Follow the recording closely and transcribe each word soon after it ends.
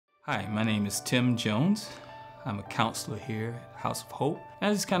Hi, my name is Tim Jones. I'm a counselor here at House of Hope.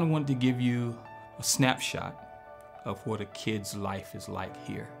 And I just kind of wanted to give you a snapshot of what a kid's life is like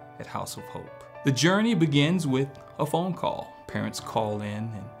here at House of Hope. The journey begins with a phone call. Parents call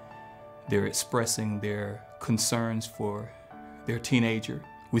in and they're expressing their concerns for their teenager.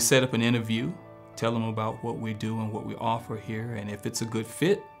 We set up an interview, tell them about what we do and what we offer here, and if it's a good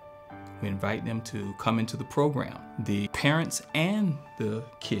fit, we invite them to come into the program. The parents and the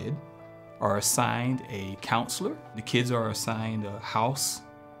kid are assigned a counselor. The kids are assigned a house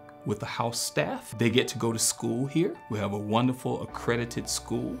with a house staff. They get to go to school here. We have a wonderful accredited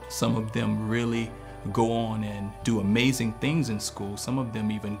school. Some of them really go on and do amazing things in school. Some of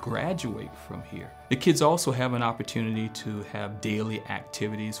them even graduate from here. The kids also have an opportunity to have daily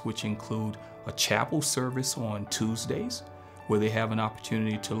activities, which include a chapel service on Tuesdays, where they have an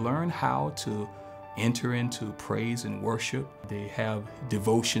opportunity to learn how to enter into praise and worship. They have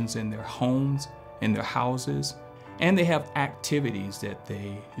devotions in their homes, in their houses, and they have activities that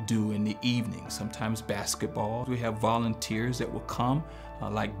they do in the evening, sometimes basketball. We have volunteers that will come,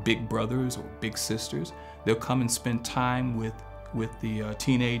 like big brothers or big sisters. They'll come and spend time with the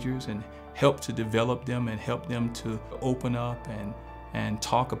teenagers and help to develop them and help them to open up and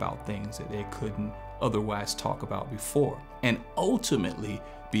talk about things that they couldn't otherwise talk about before, and ultimately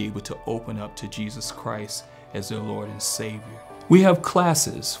be able to open up to Jesus Christ as their Lord and Savior. We have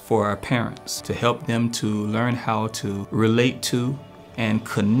classes for our parents to help them to learn how to relate to and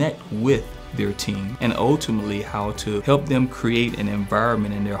connect with their teen, and ultimately how to help them create an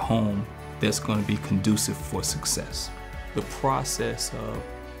environment in their home that's going to be conducive for success. The process of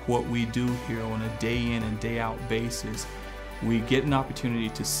what we do here on a day in and day out basis, we get an opportunity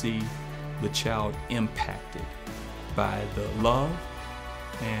to see the child impacted by the love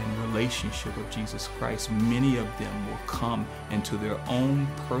and relationship of Jesus Christ. Many of them will come into their own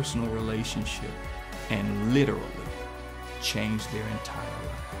personal relationship and literally change their entire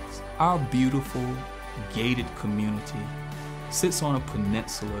lives. Our beautiful gated community sits on a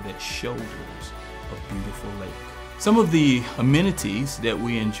peninsula that shoulders a beautiful lake. Some of the amenities that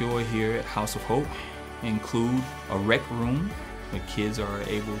we enjoy here at House of Hope include a rec room where kids are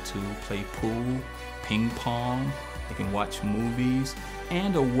able to play pool, ping pong, they can watch movies,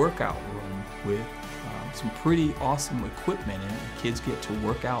 and a workout room with some pretty awesome equipment in it. Kids get to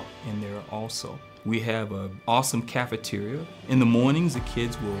work out in there also. We have an awesome cafeteria. In the mornings, the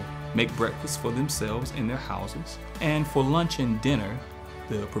kids will make breakfast for themselves in their houses. And for lunch and dinner,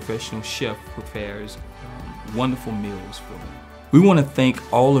 the professional chef prepares wonderful meals for them. We want to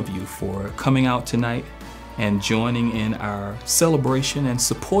thank all of you for coming out tonight and joining in our celebration and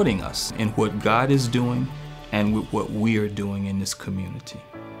supporting us in what God is doing and with what we are doing in this community.